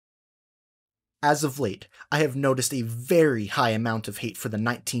As of late, I have noticed a very high amount of hate for the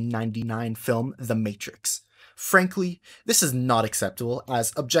 1999 film The Matrix. Frankly, this is not acceptable,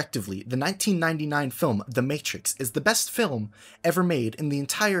 as objectively, the 1999 film The Matrix is the best film ever made in the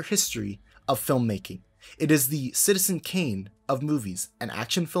entire history of filmmaking. It is the Citizen Kane of movies and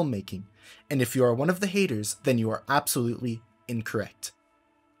action filmmaking, and if you are one of the haters, then you are absolutely incorrect.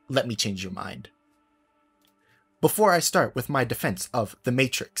 Let me change your mind. Before I start with my defense of The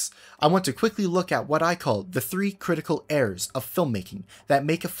Matrix, I want to quickly look at what I call the 3 critical errors of filmmaking that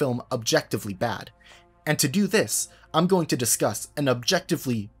make a film objectively bad. And to do this, I'm going to discuss an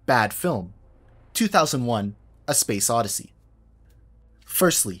objectively bad film, 2001: A Space Odyssey.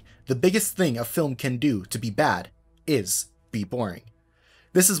 Firstly, the biggest thing a film can do to be bad is be boring.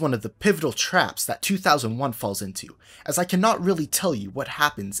 This is one of the pivotal traps that 2001 falls into, as I cannot really tell you what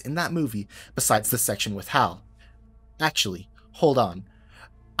happens in that movie besides the section with Hal. Actually, hold on.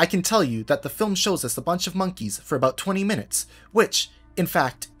 I can tell you that the film shows us a bunch of monkeys for about 20 minutes, which, in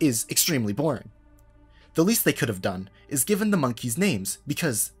fact, is extremely boring. The least they could have done is given the monkeys names,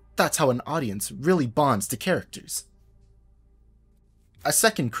 because that's how an audience really bonds to characters. A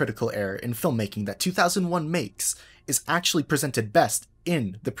second critical error in filmmaking that 2001 makes is actually presented best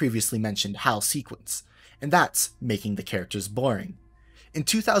in the previously mentioned Hal sequence, and that's making the characters boring. In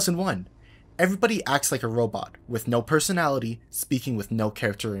 2001, everybody acts like a robot, with no personality, speaking with no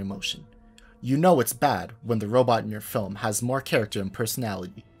character or emotion. You know it's bad when the robot in your film has more character and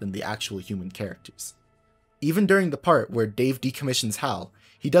personality than the actual human characters. Even during the part where Dave decommissions Hal,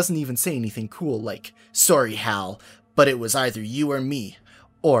 he doesn't even say anything cool like, "Sorry Hal, but it was either you or me,"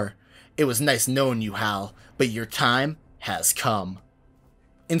 or, "It was nice knowing you Hal, but your time has come."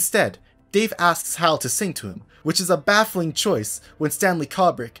 Instead, Dave asks Hal to sing to him, which is a baffling choice when Stanley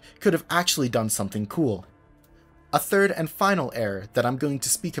Kubrick could have actually done something cool. A third and final error that I'm going to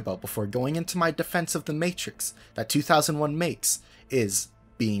speak about before going into my defense of The Matrix that 2001 makes is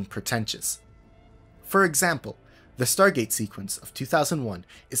being pretentious. For example, the Stargate sequence of 2001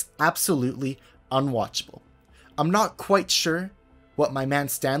 is absolutely unwatchable. I'm not quite sure what my man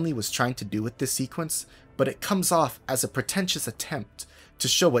Stanley was trying to do with this sequence, but it comes off as a pretentious attempt to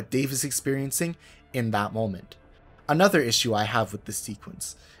show what Dave is experiencing in that moment. Another issue I have with this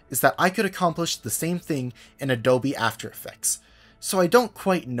sequence is that I could accomplish the same thing in Adobe After Effects, so I don't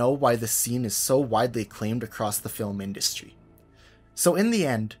quite know why this scene is so widely acclaimed across the film industry. So in the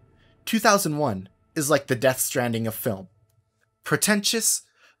end, 2001 is like the Death Stranding of film. Pretentious,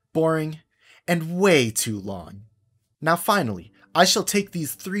 boring, and way too long. Now finally, I shall take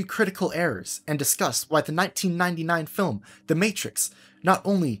these 3 critical errors and discuss why the 1999 film, The Matrix, not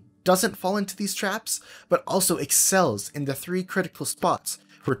only doesn't fall into these traps, but also excels in the 3 critical spots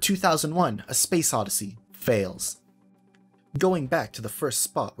where 2001: A Space Odyssey fails. Going back to the first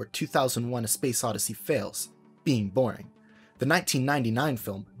spot where 2001: A Space Odyssey fails, being boring, the 1999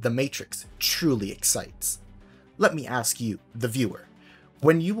 film, The Matrix, truly excites. Let me ask you, the viewer,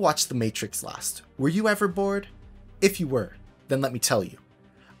 when you watched The Matrix last, were you ever bored? If you were, then let me tell you,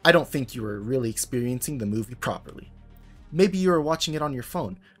 I don't think you were really experiencing the movie properly. Maybe you were watching it on your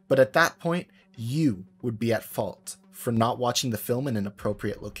phone, but at that point, you would be at fault for not watching the film in an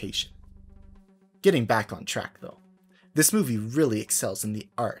appropriate location. Getting back on track though, this movie really excels in the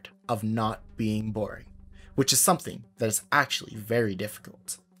art of not being boring, which is something that is actually very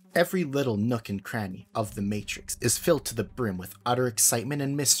difficult. Every little nook and cranny of The Matrix is filled to the brim with utter excitement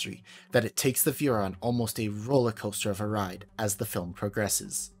and mystery that it takes the viewer on almost a roller coaster of a ride as the film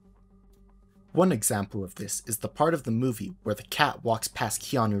progresses. One example of this is the part of the movie where the cat walks past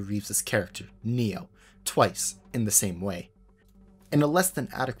Keanu Reeves' character, Neo, twice in the same way. In a less than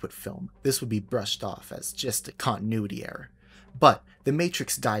adequate film, this would be brushed off as just a continuity error, but The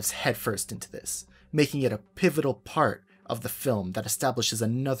Matrix dives headfirst into this, making it a pivotal part of the film that establishes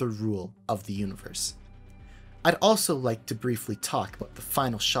another rule of the universe. I'd also like to briefly talk about the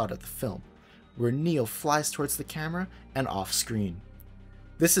final shot of the film, where Neo flies towards the camera and off screen.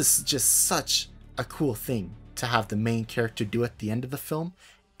 This is just such a cool thing to have the main character do at the end of the film,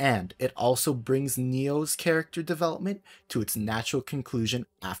 and it also brings Neo's character development to its natural conclusion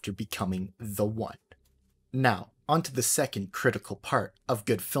after becoming the One. Now, onto the second critical part of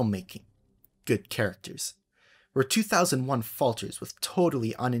good filmmaking: good characters. Where 2001 falters with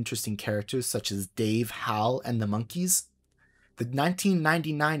totally uninteresting characters such as Dave, Hal, and the monkeys, the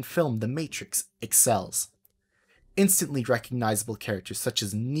 1999 film The Matrix excels. Instantly recognizable characters such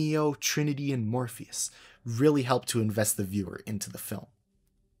as Neo, Trinity, and Morpheus really help to invest the viewer into the film.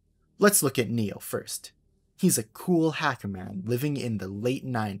 Let's look at Neo first. He's a cool hacker man living in the late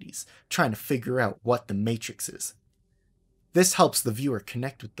 90s, trying to figure out what the Matrix is. This helps the viewer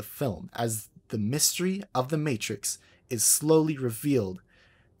connect with the film, as the mystery of the Matrix is slowly revealed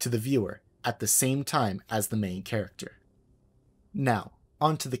to the viewer at the same time as the main character. Now,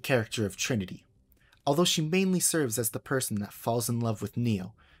 on to the character of Trinity. Although she mainly serves as the person that falls in love with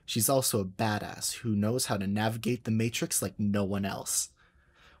Neo, she's also a badass who knows how to navigate the Matrix like no one else.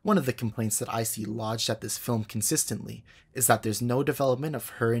 One of the complaints that I see lodged at this film consistently is that there's no development of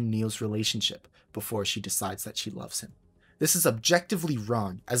her and Neo's relationship before she decides that she loves him. This is objectively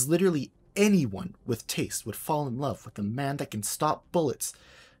wrong, as literally anyone with taste would fall in love with a man that can stop bullets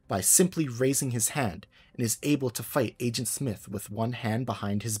by simply raising his hand and is able to fight Agent Smith with one hand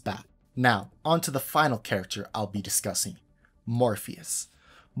behind his back. Now, on to the final character I'll be discussing, Morpheus.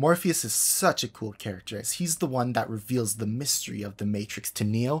 Morpheus is such a cool character as he's the one that reveals the mystery of the Matrix to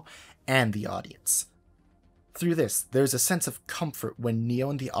Neo and the audience. Through this, there's a sense of comfort when Neo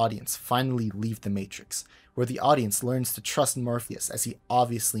and the audience finally leave the Matrix, where the audience learns to trust Morpheus as he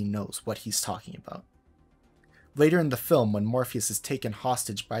obviously knows what he's talking about. Later in the film, when Morpheus is taken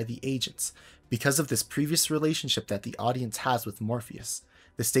hostage by the agents, because of this previous relationship that the audience has with Morpheus,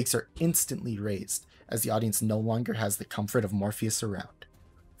 the stakes are instantly raised, as the audience no longer has the comfort of Morpheus around.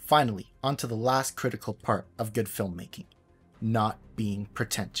 Finally, onto the last critical part of good filmmaking, not being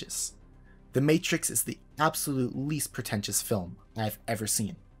pretentious. The Matrix is the absolute least pretentious film I've ever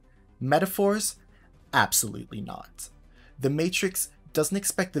seen. Metaphors? Absolutely not. The Matrix doesn't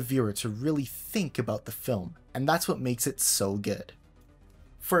expect the viewer to really think about the film, and that's what makes it so good.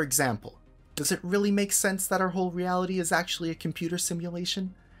 For example, does it really make sense that our whole reality is actually a computer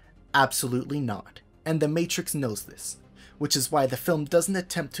simulation? Absolutely not, and the Matrix knows this, which is why the film doesn't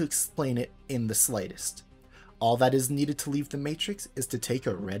attempt to explain it in the slightest. All that is needed to leave the Matrix is to take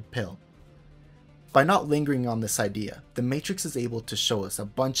a red pill. By not lingering on this idea, the Matrix is able to show us a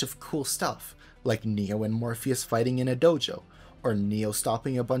bunch of cool stuff, like Neo and Morpheus fighting in a dojo, or Neo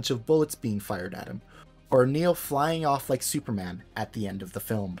stopping a bunch of bullets being fired at him, or Neo flying off like Superman at the end of the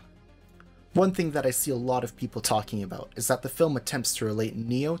film. One thing that I see a lot of people talking about is that the film attempts to relate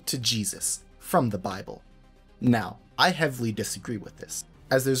Neo to Jesus from the Bible. Now, I heavily disagree with this,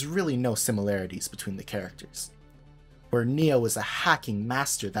 as there's really no similarities between the characters. Where Neo is a hacking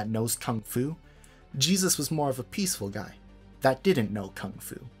master that knows Kung Fu, Jesus was more of a peaceful guy that didn't know Kung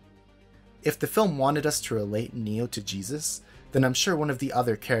Fu. If the film wanted us to relate Neo to Jesus, then I'm sure one of the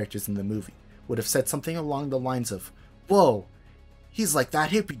other characters in the movie would have said something along the lines of, "Whoa, he's like that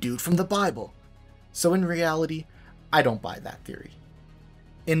hippie dude from the Bible." So in reality, I don't buy that theory.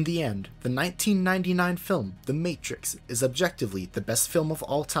 In the end, the 1999 film, The Matrix, is objectively the best film of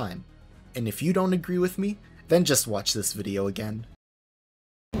all time, and if you don't agree with me, then just watch this video again.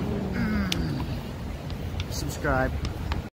 Subscribe.